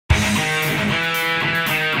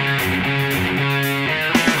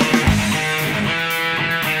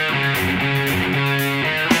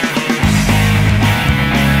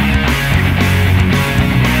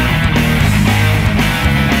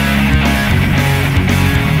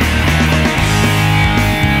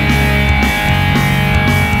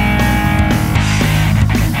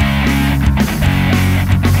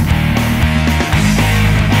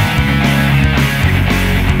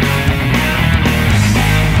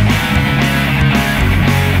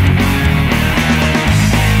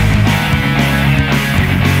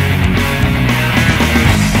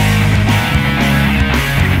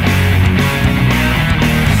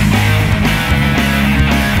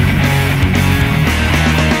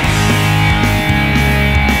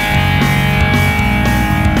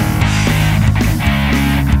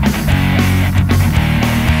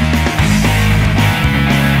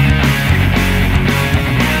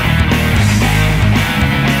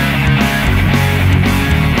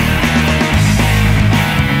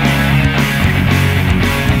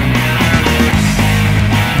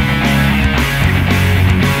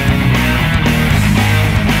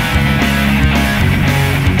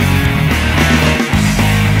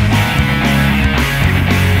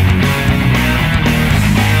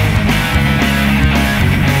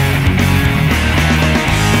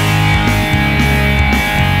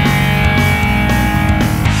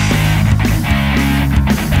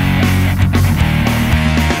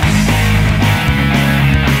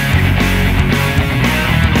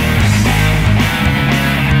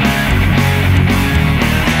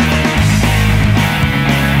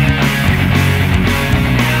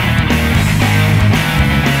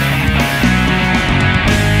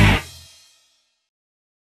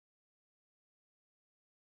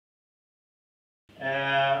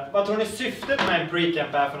tror ni syftet med en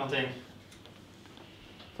pre-camp är för någonting?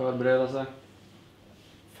 Förbereda sig.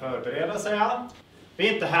 Förbereda sig, ja. Vi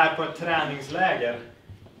är inte här på ett träningsläger.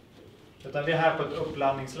 Utan vi är här på ett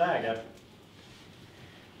uppladdningsläger.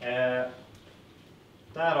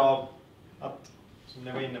 Därav att, som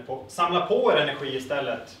ni var inne på, samla på er energi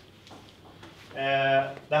istället.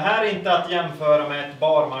 Det här är inte att jämföra med ett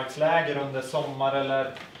barmarksläger under sommar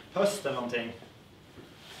eller höst eller någonting.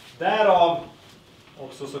 Därav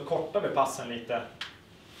också så kortar vi passen lite.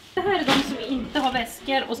 Det här är de som inte har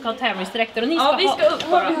väskor och ska ha tävlingsdräkter och ni ska ja, vi ska upp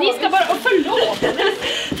bara. Ni ska bara, förlåt!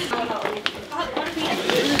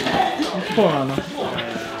 På honom.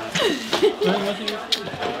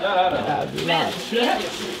 Där är det.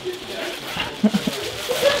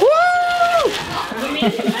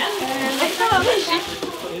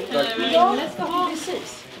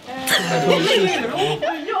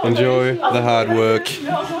 Enjoy the hard work.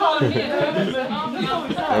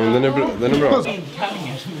 Ja, men den är bra.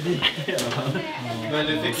 Men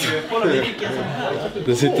du fick ju...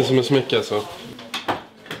 Det sitter som en smäck alltså.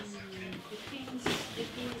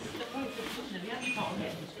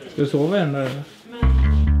 Ska du sova än eller?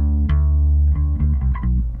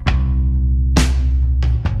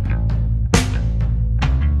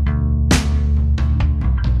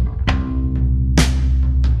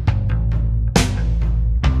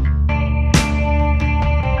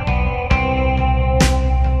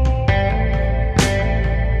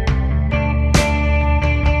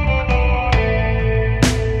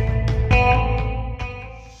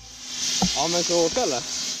 Ja, men så åka eller?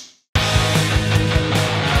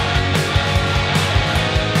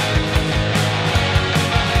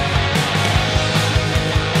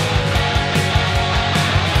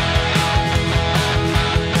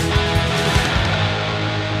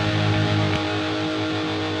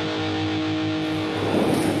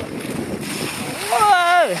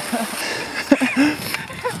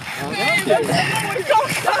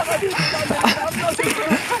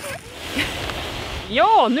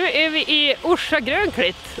 Ja, nu är vi i Orsa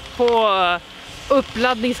Grönklitt på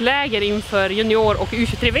uppladdningsläger inför junior- och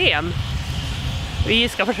U23-VM. Vi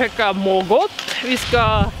ska försöka må gott, vi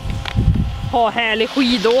ska ha härlig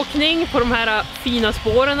skidåkning på de här fina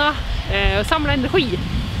spåren och samla energi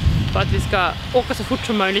för att vi ska åka så fort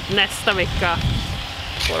som möjligt nästa vecka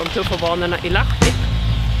på de tuffa banorna i laget.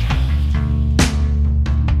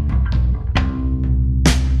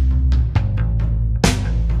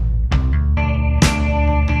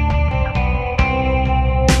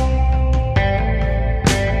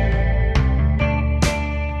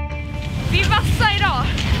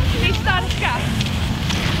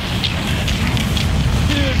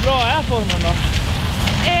 Hur bra är formen då?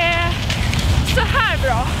 Så här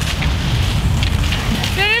bra.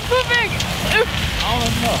 Den är på väg upp. Ja,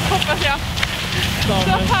 men bra. Hoppas jag.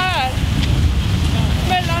 Så här.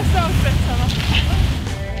 Mellan slagspetsarna.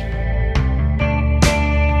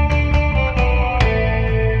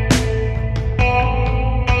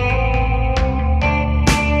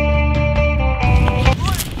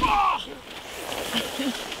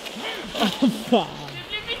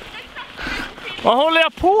 Vad håller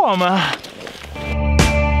jag på med?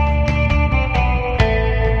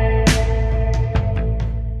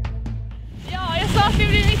 Ja, jag sa att det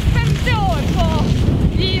blir mitt 50 år på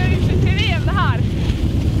U23 det här.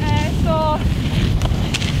 Så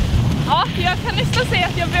ja, jag kan nästan säga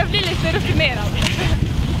att jag börjar bli lite rutinerad.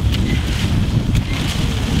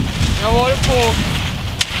 Jag har varit på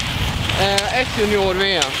ett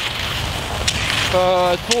junior-VM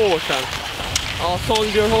för 2 år sedan. Ja,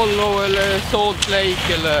 Soldier Hollow eller Salt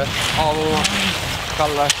Lake eller ja, vad man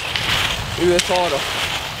kallar USA då.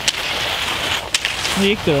 Hur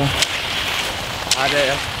gick det då? Ja,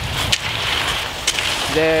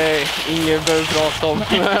 det är ingen behöver prata om.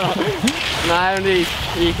 Nej, men det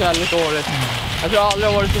gick väldigt dåligt. Jag tror aldrig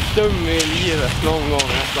jag varit så stum i livet någon gång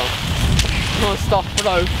nästan. Man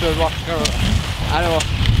stapplar upp för backar. Nej,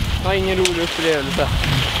 det var ingen rolig upplevelse.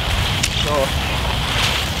 Så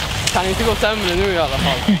kan inte gå sämre nu i alla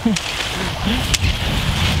fall.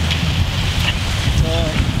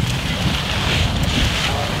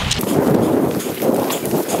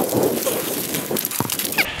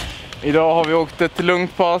 Idag har vi åkt ett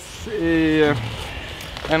lugnt pass i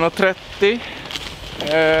 1:30.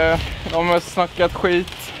 De har snackat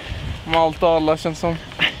skit om allt och alla känns som.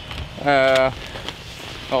 Ja,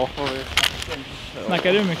 får vi.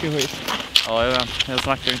 Snackar du mycket skit? Ja, jag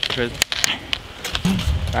snackar inte skit.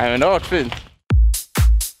 Nej, men det har varit fint.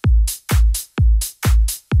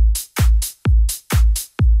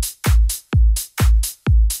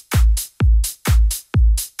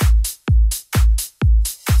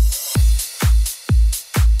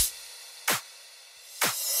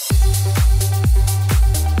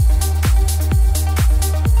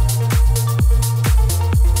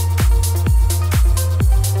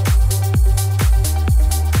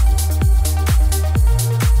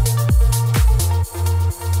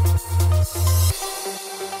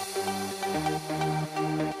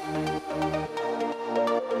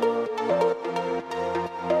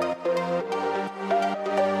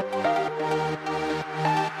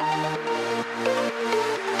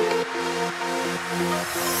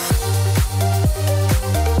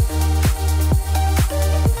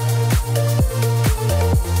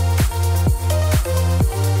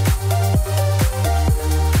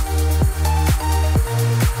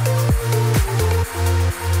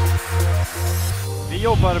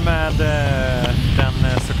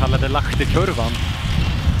 i kurvan.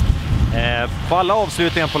 På alla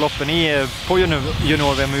avslutningar på loppen på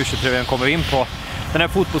junior-VM och U23 kommer vi in på den här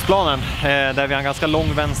fotbollsplanen där vi har en ganska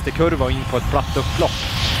lång vänsterkurva och in på ett platt upplopp.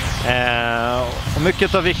 Och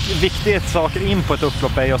mycket av viktiga saker in på ett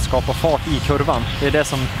upplopp är att skapa fart i kurvan. Det är det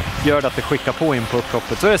som gör att det skickar på in på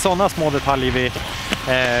upploppet. Så det är sådana små detaljer vi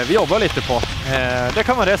jobbar lite på. Det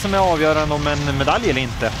kan vara det som är avgörande om en medalj eller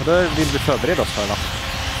inte. Och då vill vi förbereda oss för det.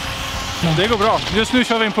 Det går bra. Just nu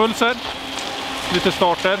kör vi impulser. Lite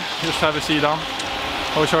starter just här vid sidan.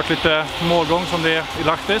 Har kört lite målgång som det är i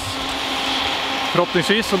Lahtis.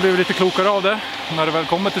 Förhoppningsvis så blir vi lite klokare av det. När det väl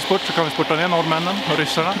kommer till spurt så kan vi spurta ner norrmännen och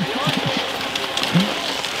ryssarna.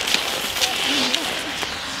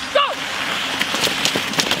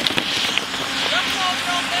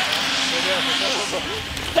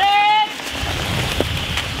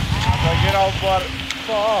 Grabbar,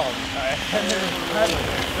 fan!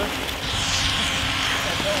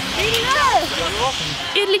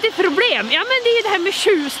 Ett litet problem, ja men det är ju det här med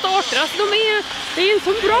tjuvstarter, alltså det är ju en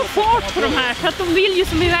så bra fart på de här så att de vill ju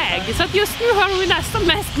som iväg, så att just nu har de ju nästan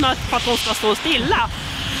mest mött på att de ska stå stilla.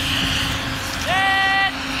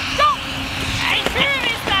 Nej,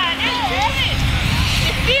 tjuvis där!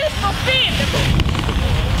 Det finns på film!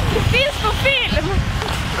 Det finns på film!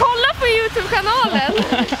 Kolla på YouTube-kanalen!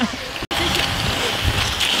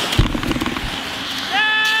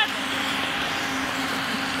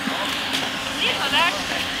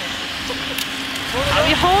 Ja,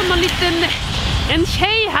 vi har någon en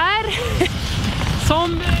tjej här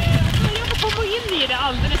som jag kommer in i det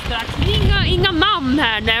alldeles strax. Inga namn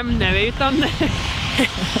här nämner vi, utan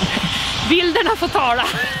bilderna får tala.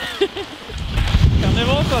 Kan det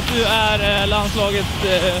vara så att du är landslagets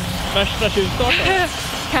värsta tjuvstartare?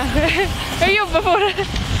 Kanske. Jag jobbar på det.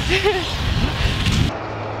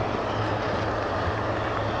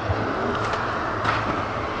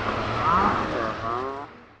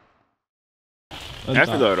 Är det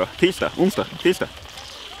för dag då? Tisdag? Onsdag? Tisdag?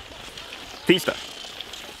 Tisdag?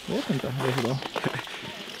 Jag vet inte, det är för dag.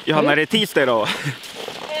 Ja, när det är tisdag idag.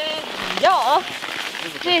 Ja,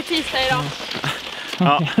 det är tisdag idag.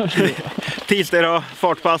 Ja, tisdag idag,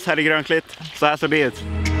 fartpass här i Grönklitt. Så här ser det ut.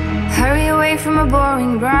 Hurry away from a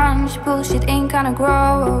boring brunch. Bullshit ain't gonna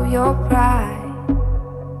grow your pride,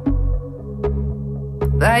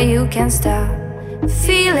 but you can't stop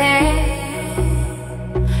feeling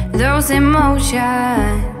those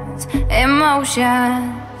emotions.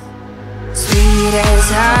 Sweet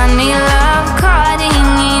as honey, love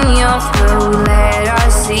cutting in your throat. Let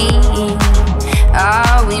us see,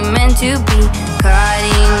 are we meant to be?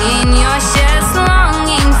 Cutting in your chest,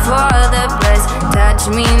 longing for the bliss. Touch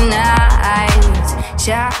me nice,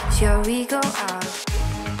 shall we go out?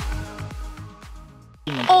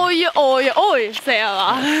 Oj, oj, oj, säger jag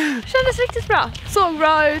va. Kändes riktigt bra. Såg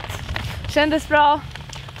bra ut. Kändes bra.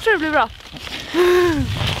 Tror det blir bra.